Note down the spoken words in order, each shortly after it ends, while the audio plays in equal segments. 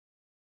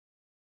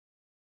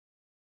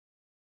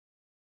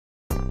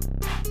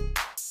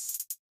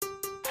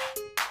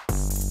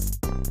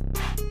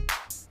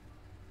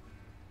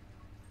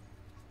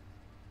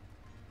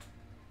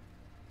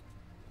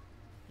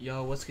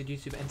Yo, what's good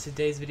YouTube? In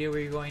today's video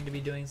we're going to be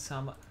doing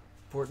some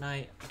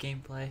Fortnite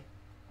gameplay.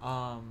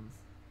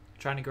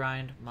 Trying to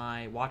grind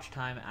my watch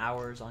time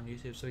hours on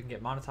YouTube so we can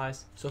get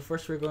monetized. So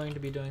first we're going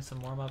to be doing some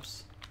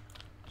warm-ups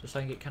just so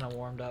I can get kind of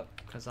warmed up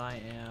because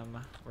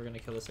we're gonna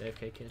kill this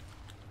AFK kid.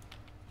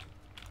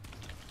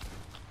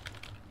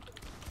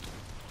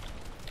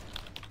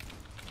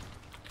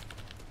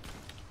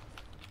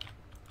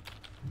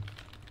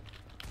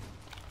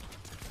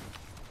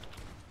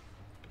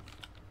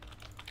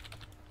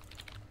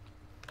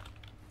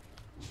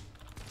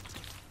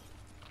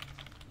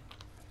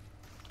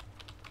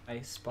 I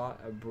spot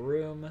a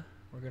broom.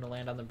 We're gonna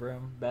land on the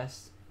broom.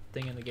 Best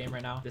thing in the game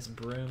right now. This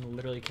broom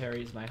literally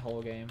carries my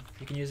whole game.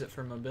 You can use it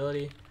for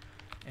mobility,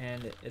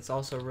 and it's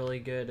also really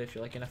good if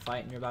you're like in a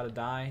fight and you're about to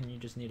die and you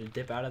just need to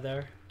dip out of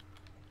there.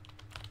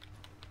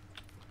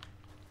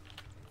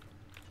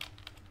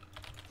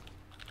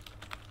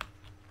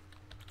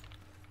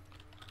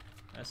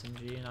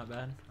 SMG, not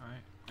bad. Alright,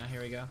 now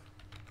here we go.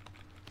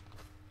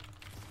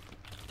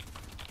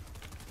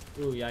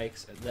 Ooh,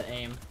 yikes. The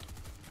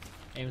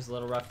aim's a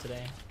little rough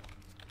today.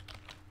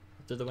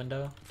 Through the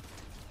window.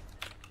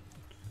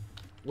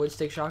 Wood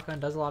stick shotgun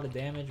does a lot of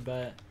damage,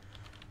 but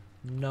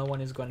no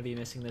one is going to be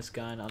missing this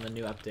gun on the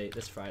new update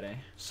this Friday.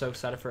 So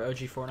excited for OG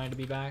Fortnite to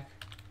be back.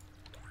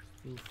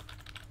 Oof.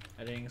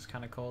 Editing is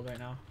kind of cold right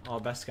now.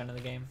 Oh, best gun in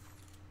the game.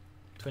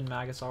 Twin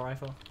mag assault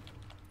rifle.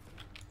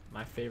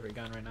 My favorite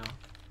gun right now.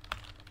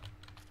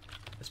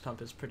 This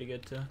pump is pretty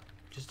good too.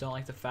 Just don't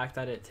like the fact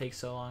that it takes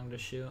so long to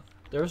shoot.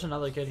 There was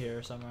another kid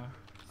here somewhere.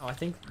 Oh, I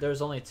think there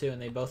was only two and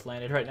they both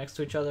landed right next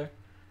to each other.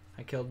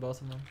 I killed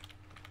both of them.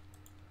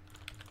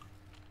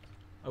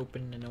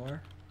 Open the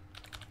door.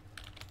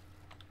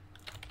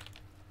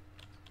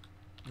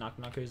 Knock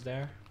knock, who's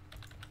there?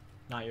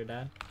 Not your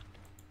dad.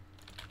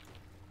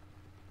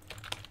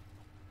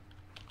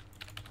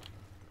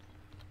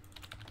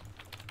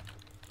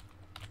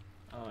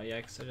 Oh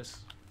yikes, I just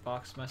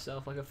boxed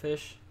myself like a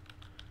fish.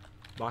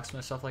 Boxed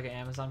myself like an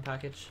Amazon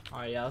package.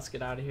 Alright, yeah, let's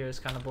get out of here. It's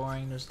kind of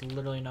boring. There's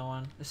literally no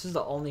one. This is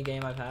the only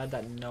game I've had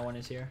that no one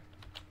is here.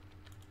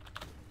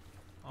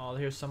 Oh,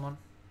 here's someone.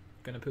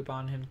 Gonna poop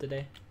on him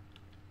today.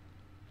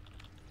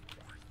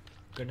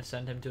 Gonna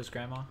send him to his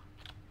grandma.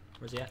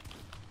 Where's he at?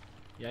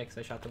 Yikes,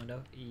 I shot the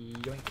window.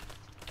 Yoink.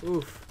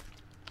 Oof.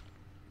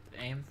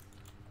 Aim.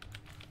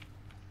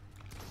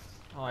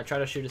 Oh, I tried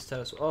to shoot his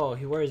toes. Oh,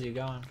 where is he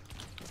going?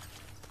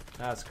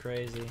 That's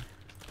crazy.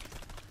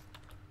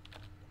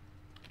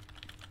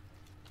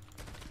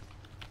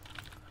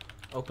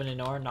 Open a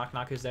door, knock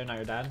knock, who's there? Not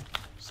your dad.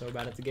 So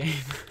bad at the game.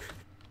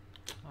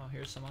 Oh,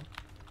 here's someone.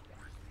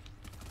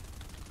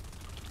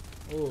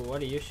 Ooh,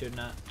 what are you shooting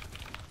at?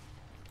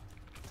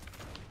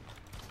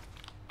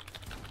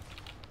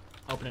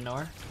 Open a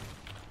door.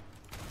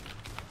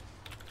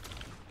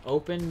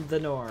 Open the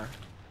door.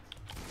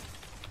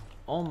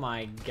 Oh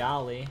my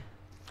golly.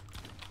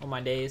 Oh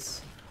my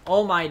days.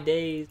 Oh my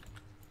days.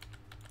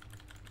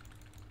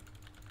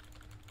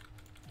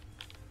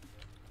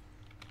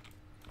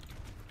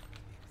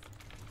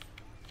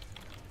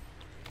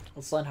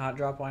 Let's let hot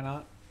drop, why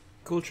not?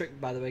 Cool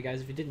trick, by the way, guys,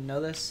 if you didn't know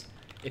this.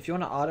 If you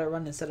want to auto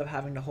run, instead of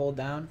having to hold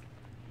down,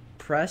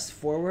 press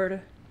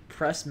forward,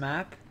 press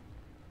map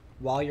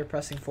while you're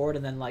pressing forward,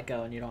 and then let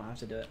go, and you don't have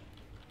to do it.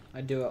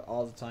 I do it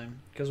all the time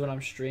because when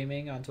I'm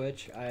streaming on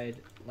Twitch, I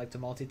like to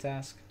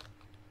multitask.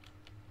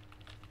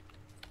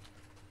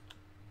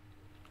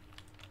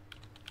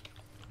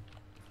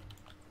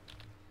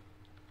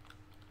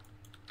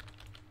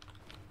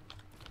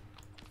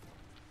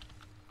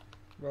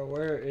 Bro,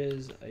 where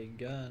is a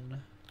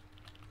gun?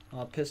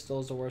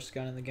 Pistol's the worst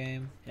gun in the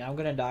game. Yeah, I'm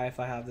gonna die if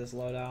I have this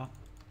loadout.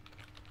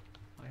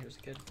 Oh, here's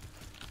a kid.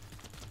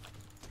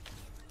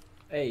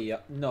 Hey,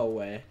 no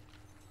way.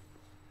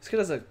 This kid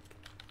has a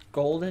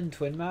golden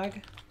twin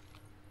mag?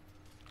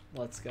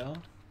 Let's go.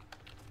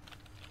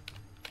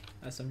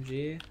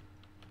 SMG.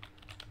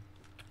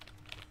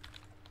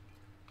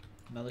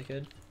 Another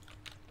kid.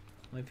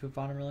 Let me poop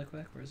on him really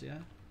quick. Where's he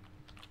at?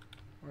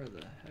 Where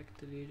the heck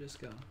did he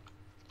just go?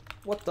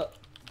 What the?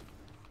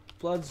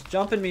 Blood's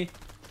jumping me.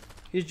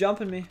 He's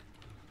jumping me.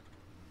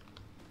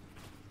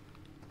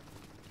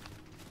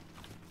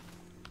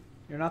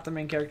 You're not the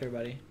main character,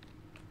 buddy.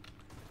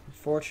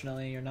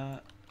 Unfortunately, you're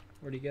not.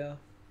 Where'd he go?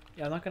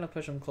 Yeah, I'm not gonna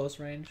push him close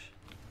range.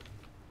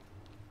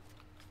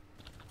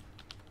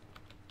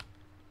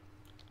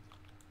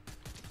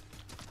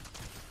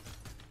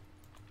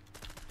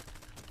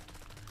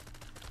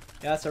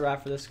 Yeah, that's a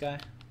wrap for this guy.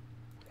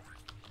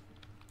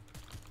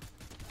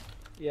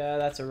 Yeah,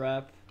 that's a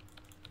wrap.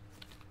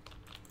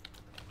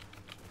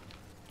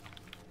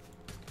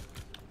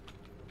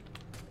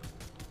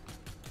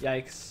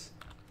 Yikes.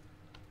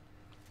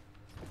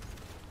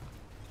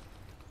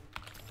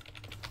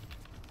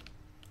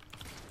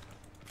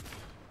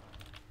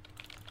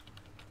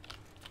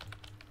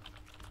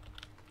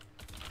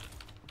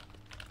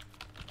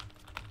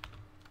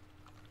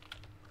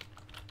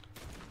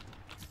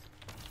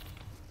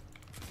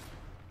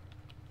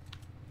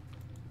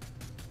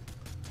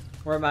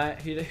 Where am I?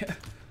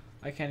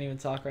 I can't even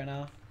talk right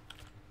now.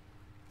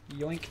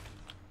 Yoink.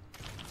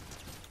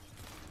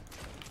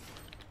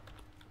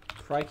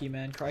 Crikey,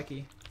 man.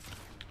 Crikey.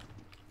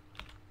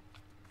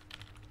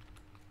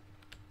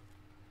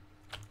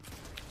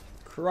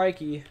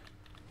 Crikey.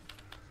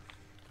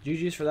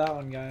 GG's for that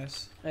one,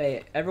 guys.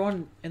 Hey,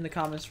 everyone in the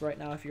comments right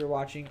now, if you're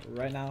watching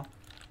right now,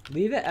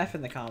 leave an F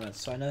in the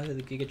comments so I know who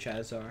the Giga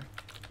Chads are.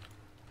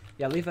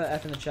 Yeah, leave an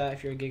F in the chat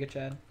if you're a Giga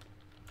Chad.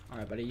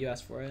 Alright, buddy, you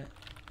asked for it.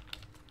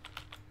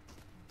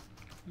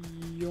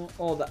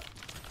 Oh, that.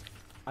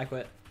 I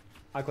quit.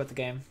 I quit the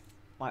game.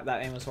 Like,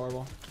 that aim was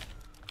horrible.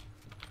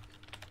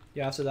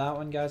 Yeah, after that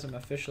one, guys, I'm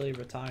officially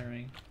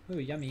retiring. Ooh,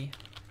 yummy.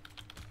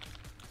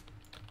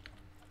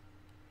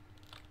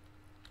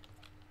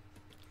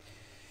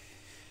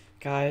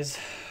 Guys,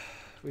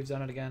 we've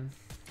done it again.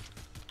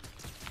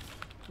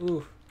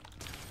 Ooh.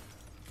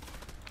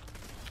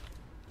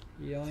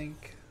 Yoink.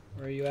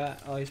 Where are you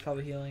at? Oh, he's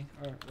probably healing.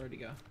 Or where'd he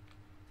go?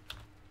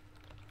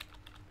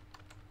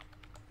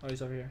 Oh,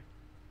 he's over here.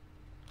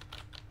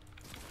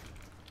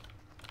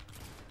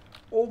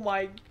 Oh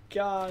my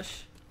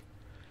gosh.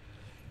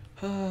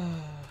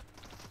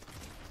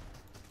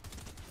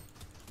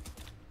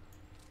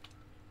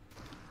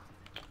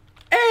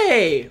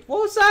 Hey!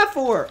 What was that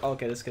for? Oh,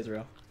 okay, this kid's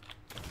real.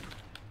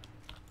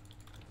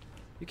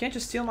 You can't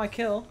just steal my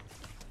kill.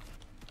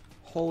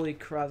 Holy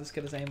crap, this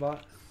kid is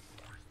aimbot.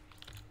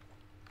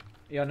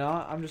 Yo, no,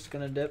 I'm just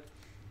gonna dip.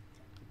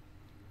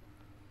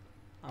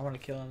 I want to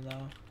kill him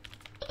though.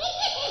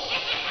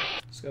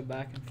 Let's go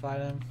back and fight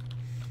him.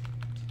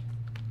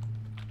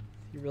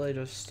 He really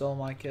just stole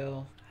my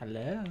kill.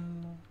 Hello.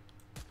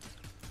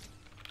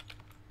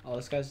 Oh,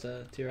 this guy's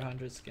the tier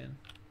 100 skin.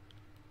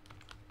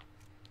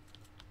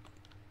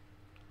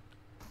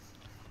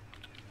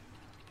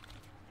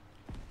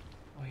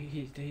 Oh,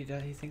 he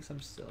thinks I'm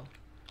still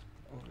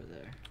over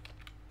there.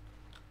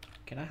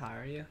 Can I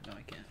hire you? No,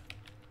 I can't.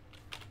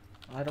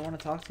 Oh, I don't want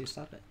to talk to you.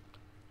 Stop it.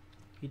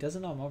 He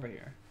doesn't know I'm over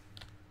here.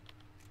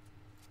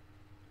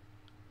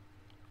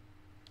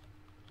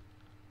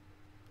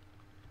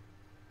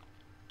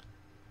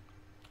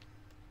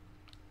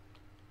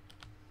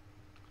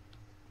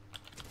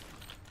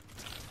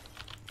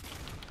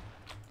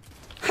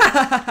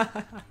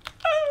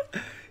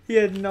 He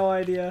had no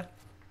idea.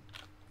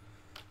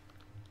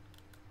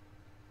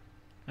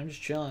 I'm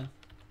just chilling.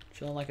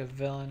 Chilling like a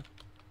villain.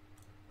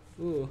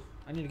 Ooh,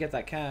 I need to get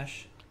that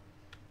cash.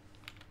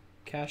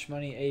 Cash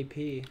money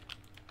AP.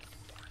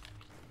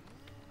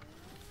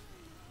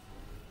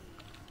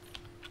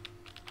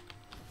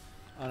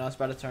 Oh no, it's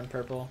about to turn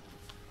purple.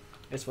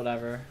 It's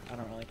whatever. I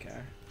don't really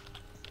care.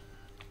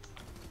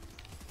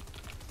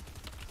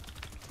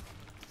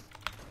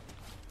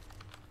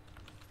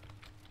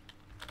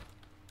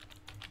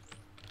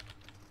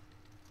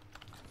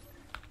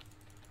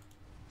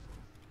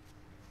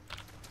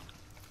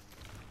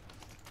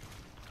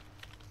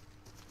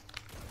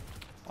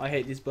 I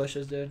hate these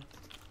bushes, dude.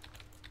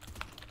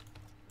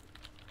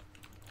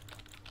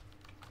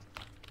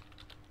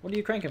 What are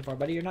you cranking for,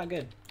 buddy? You're not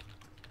good.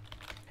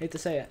 Hate to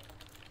say it.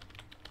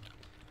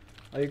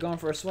 Oh, you're going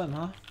for a swim,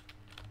 huh?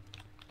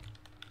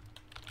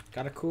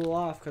 Gotta cool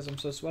off because I'm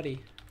so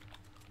sweaty.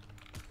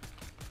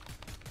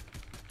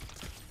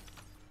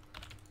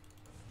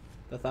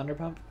 The thunder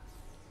pump?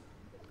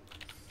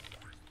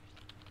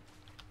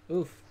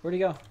 Oof, where'd he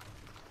go?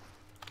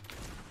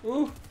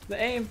 Ooh,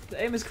 the aim.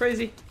 The aim is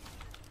crazy.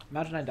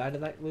 Imagine I died to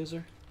that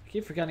loser. I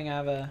keep forgetting I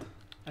have a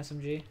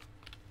SMG.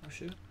 Oh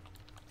shoot.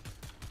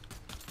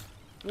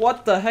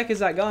 What the heck is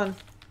that gun?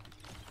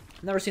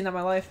 Never seen that in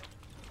my life.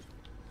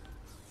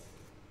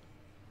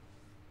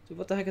 Dude,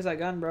 what the heck is that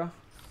gun, bro?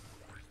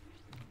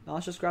 Now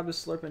let's just grab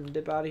this slurp and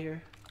dip out of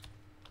here.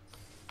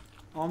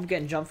 Oh, I'm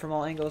getting jumped from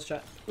all angles,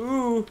 chat.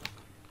 Ooh!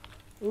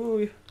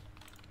 Ooh!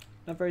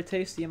 Not very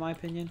tasty in my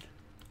opinion.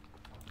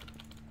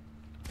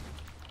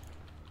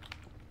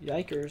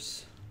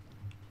 Yikers.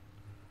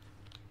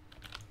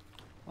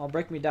 Oh,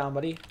 break me down,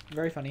 buddy.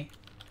 Very funny.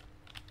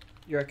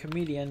 You're a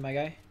comedian, my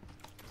guy.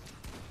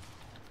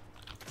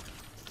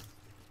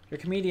 You're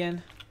a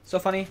comedian. So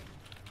funny.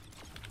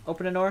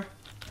 Open a door.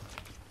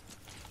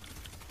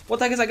 What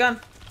the heck is that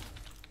gun?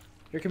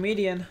 You're a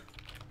comedian.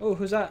 Oh,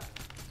 who's that?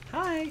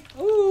 Hi.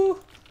 Ooh.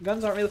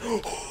 Guns aren't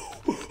reloaded.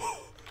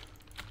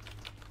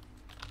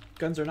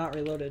 Guns are not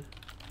reloaded.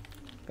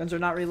 Guns are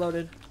not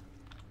reloaded.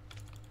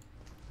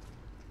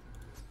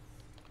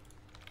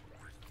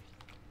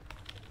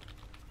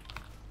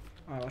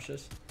 Alright, watch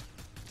this.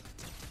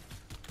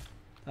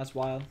 That's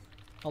wild.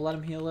 I'll let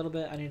him heal a little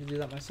bit. I need to do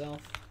that myself.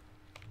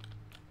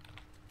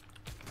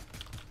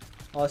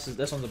 Oh,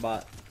 this one's a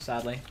bot,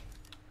 sadly.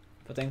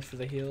 But thanks for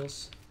the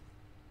heals.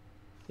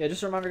 Yeah,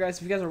 just a reminder, guys,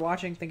 if you guys are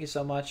watching, thank you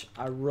so much.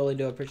 I really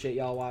do appreciate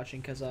y'all watching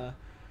because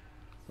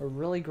we're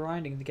really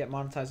grinding to get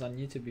monetized on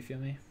YouTube, you feel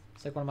me?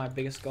 It's like one of my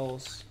biggest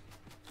goals.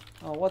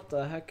 Oh, what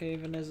the heck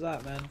even is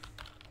that, man?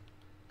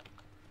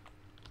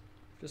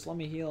 Just let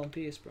me heal in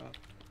peace, bro.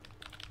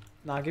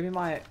 Nah, give me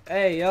my...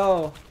 Hey,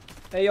 yo!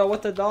 Hey, yo,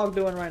 what the dog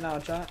doing right now,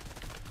 chat?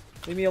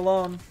 Leave me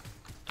alone.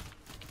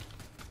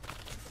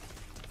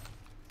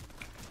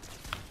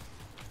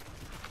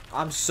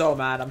 I'm so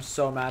mad. I'm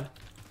so mad.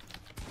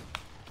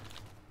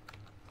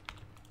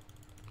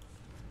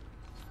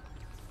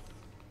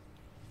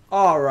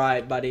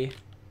 Alright, buddy.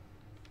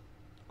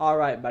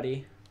 Alright,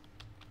 buddy.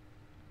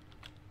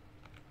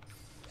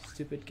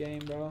 Stupid game,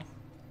 bro.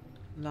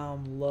 Now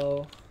I'm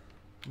low.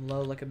 I'm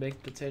low like a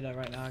baked potato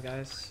right now,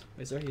 guys.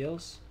 Wait, is there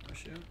heals? Oh,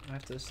 shoot. I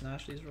have to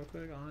snatch these real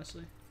quick,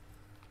 honestly.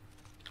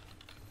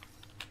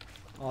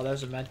 Oh,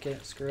 there's a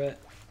medkit. Screw it.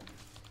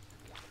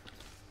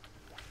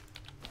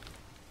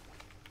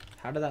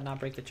 How did that not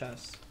break the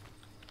chest?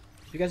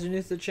 If you guys are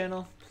new to the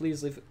channel,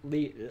 please if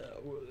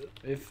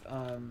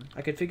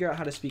I could figure out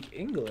how to speak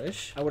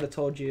English, I would have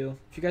told you.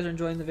 If you guys are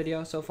enjoying the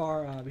video so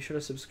far, be sure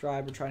to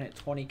subscribe. We're trying to hit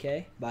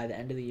 20K by the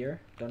end of the year.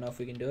 Don't know if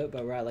we can do it,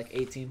 but we're at like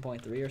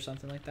 18.3 or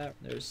something like that.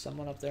 There's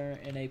someone up there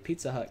in a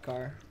Pizza Hut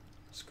car.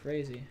 It's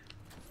crazy.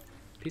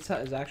 Pizza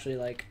Hut is actually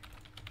like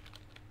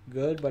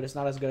good, but it's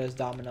not as good as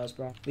Domino's,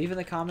 bro. Leave in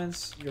the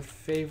comments your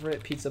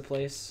favorite pizza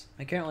place.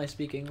 I can't really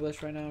speak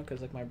English right now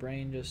because like my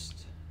brain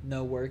just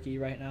no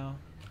worky right now.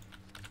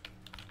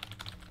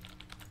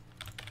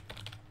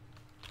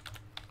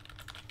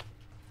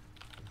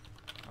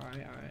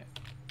 Alright.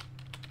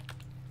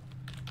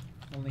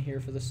 Only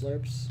here for the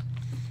slurps.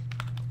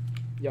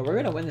 Yo, we're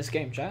gonna win this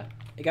game, chat.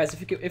 Hey guys,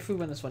 if we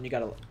win this one, you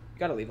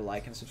gotta leave a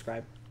like and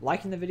subscribe.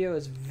 Liking the video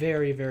is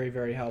very, very,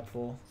 very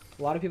helpful.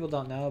 A lot of people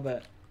don't know,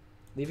 but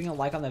leaving a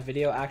like on the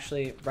video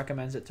actually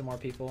recommends it to more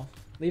people.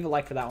 Leave a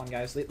like for that one,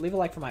 guys. Leave a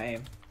like for my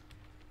aim.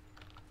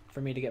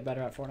 For me to get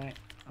better at Fortnite.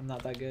 I'm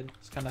not that good.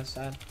 It's kind of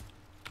sad.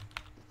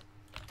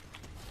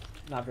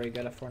 Not very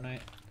good at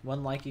Fortnite.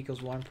 1 like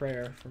equals 1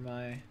 prayer for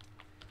my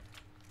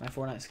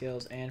Fortnite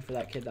skills and for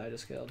that kid that I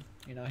just killed.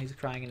 You know, he's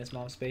crying in his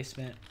mom's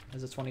basement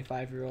as a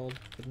 25-year-old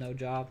with no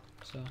job.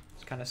 So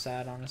it's kind of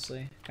sad,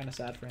 honestly. Kind of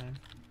sad for him.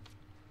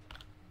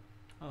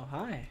 Oh,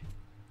 hi.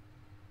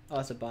 Oh,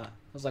 that's a bot.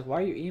 I was like, why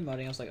are you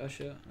emoting? I was like, oh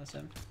shoot, that's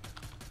him.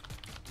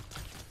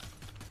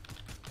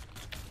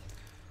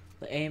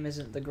 The aim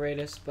isn't the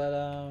greatest,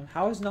 but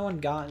how has no one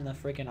gotten the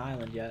freaking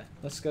island yet?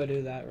 Let's go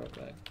do that real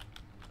quick.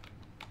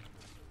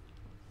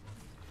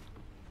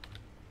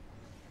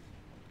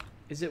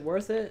 Is it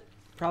worth it?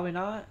 Probably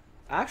not.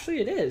 Actually,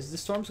 it is. The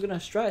storm's gonna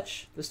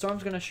stretch. The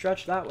storm's gonna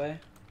stretch that way.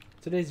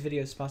 Today's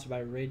video is sponsored by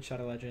Raid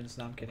Shadow Legends.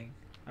 No, I'm kidding.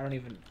 Haven't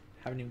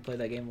even played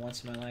that game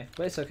once in my life.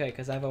 But it's okay,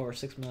 because I have over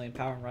 6 million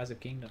power in Rise of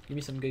Kingdom. Give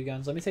me some good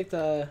guns. Let me take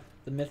the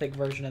mythic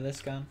version of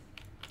this gun.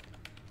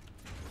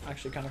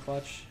 Actually kind of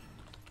clutch.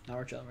 Now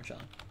we're chilling, Oh,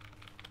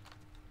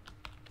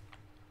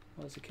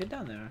 there's a kid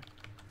down there.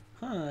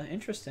 Huh,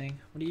 interesting.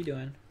 What are you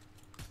doing?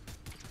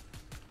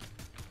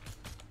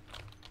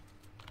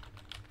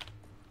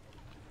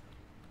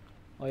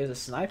 Oh, he's a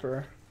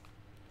sniper.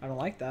 I don't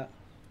like that.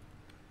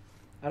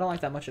 I don't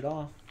like that much at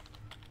all.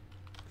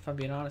 If I'm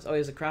being honest. Oh, he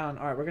has a crown.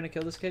 Alright, we're gonna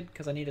kill this kid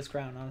because I need his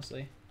crown,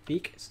 honestly.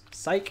 Beak.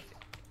 Psych.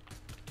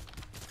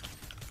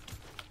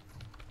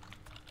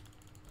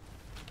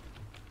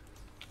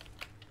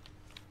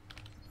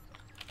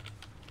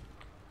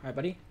 Alright,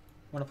 buddy.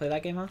 Wanna play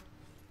that game, huh?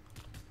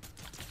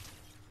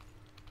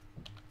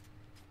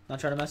 Not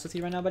trying to mess with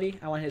you right now, buddy.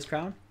 I want his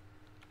crown.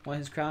 I want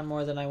his crown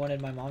more than I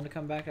wanted my mom to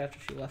come back after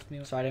she left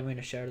me. So I didn't mean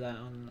to share that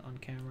on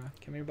camera.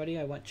 Come here, buddy.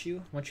 I want you.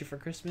 I want you for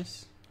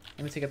Christmas.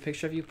 Let me take a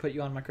picture of you, put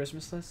you on my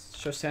Christmas list.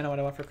 Show Santa what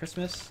I want for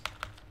Christmas.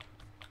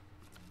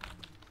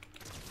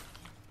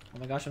 Oh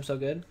my gosh, I'm so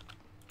good.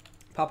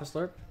 Pop a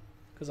slurp,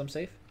 because I'm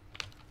safe.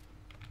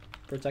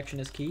 Protection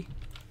is key.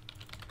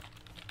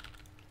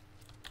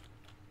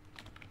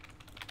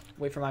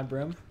 Wait for my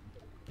broom.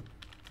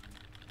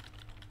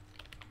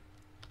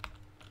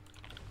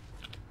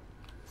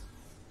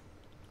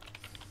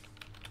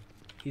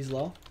 He's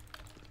low.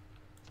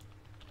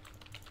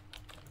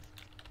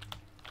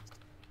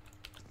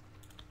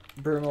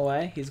 Broom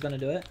away. He's gonna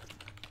do it.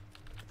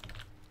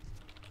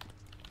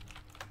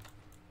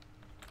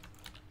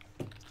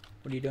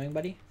 What are you doing,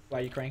 buddy? Why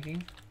are you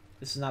cranking?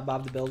 This is not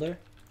Bob the Builder.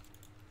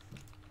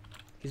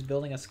 He's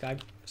building a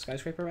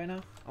skyscraper right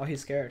now. Oh,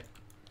 he's scared.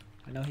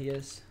 I know he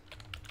is.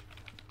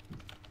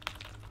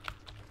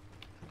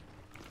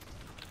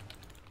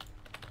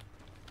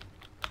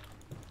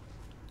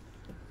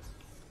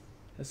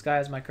 This guy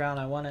has my crown.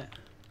 I want it.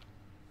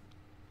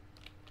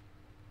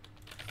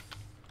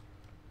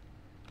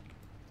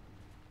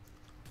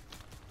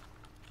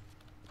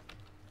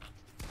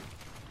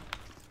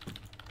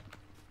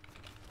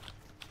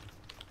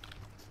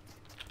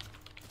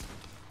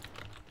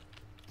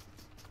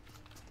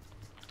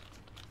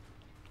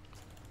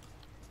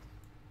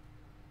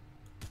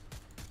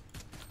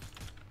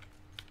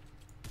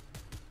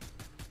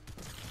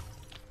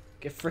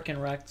 Get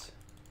frickin' wrecked.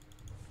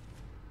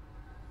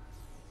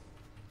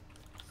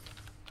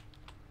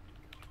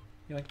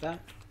 You like that?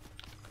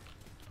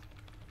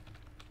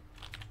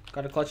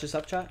 Gotta clutch this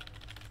up, chat.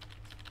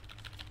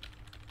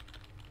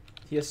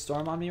 He has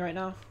storm on me right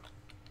now.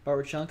 But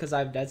we're chilling because I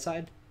have dead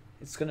side.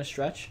 It's gonna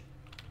stretch.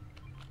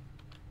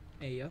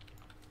 Hey, yo.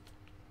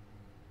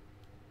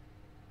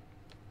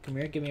 Come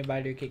here, give me a bite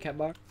of your Kit Kat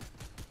bar.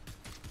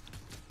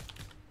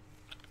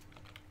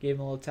 Gave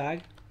him a little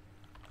tag.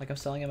 Like I'm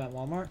selling him at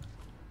Walmart.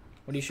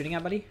 What are you shooting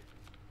at, buddy?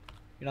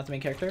 You're not the main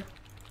character?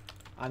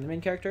 I'm the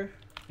main character.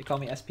 They call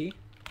me SP.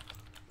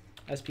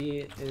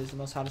 SP is the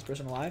most hottest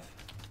person alive.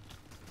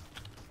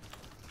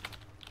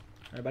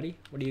 Alright, buddy.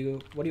 What are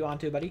you on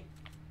to, buddy?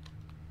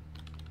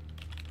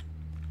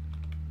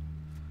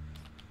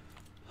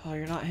 Oh,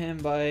 you're not him,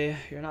 buddy.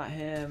 You're not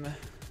him.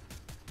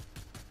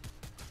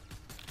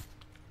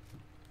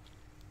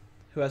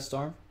 Who has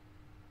Storm?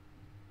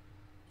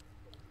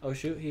 Oh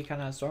shoot, he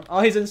kind of has Storm.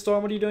 Oh, he's in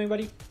Storm. What are you doing,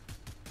 buddy?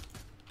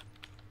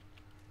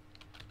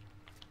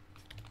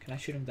 Can I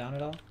shoot him down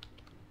at all?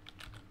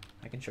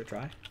 I can sure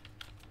try.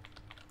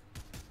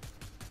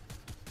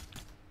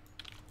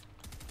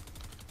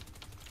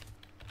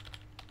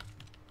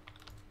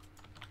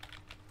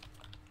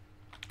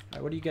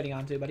 Alright, what are you getting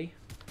onto, buddy?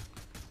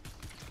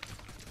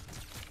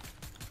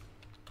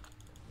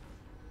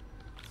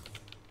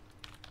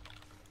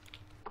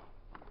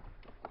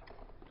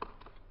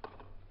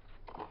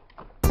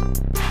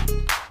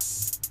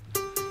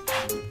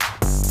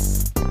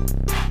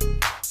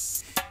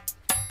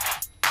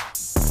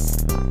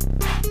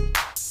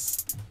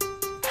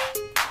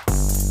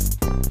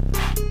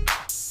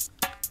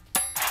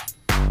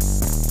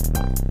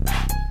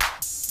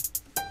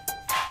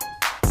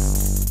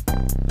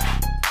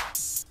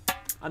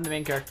 I'm the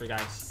main character,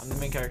 guys. I'm the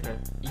main character.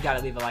 You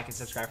gotta leave a like and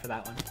subscribe for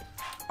that one.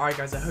 Alright,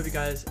 guys. I hope you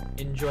guys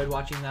enjoyed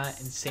watching that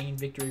insane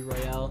victory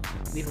royale.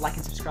 Leave a like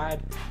and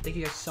subscribe. Thank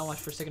you guys so much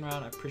for sticking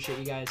around. I appreciate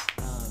you guys.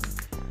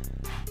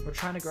 We're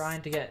trying to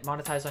grind to get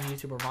monetized on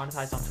YouTube. We're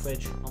monetized on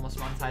Twitch. Almost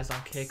monetized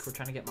on Kick. We're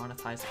trying to get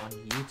monetized on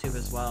YouTube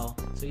as well.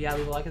 So yeah,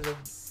 leave a like and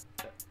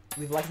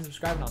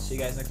subscribe, and I'll see you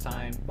guys next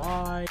time.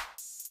 Bye.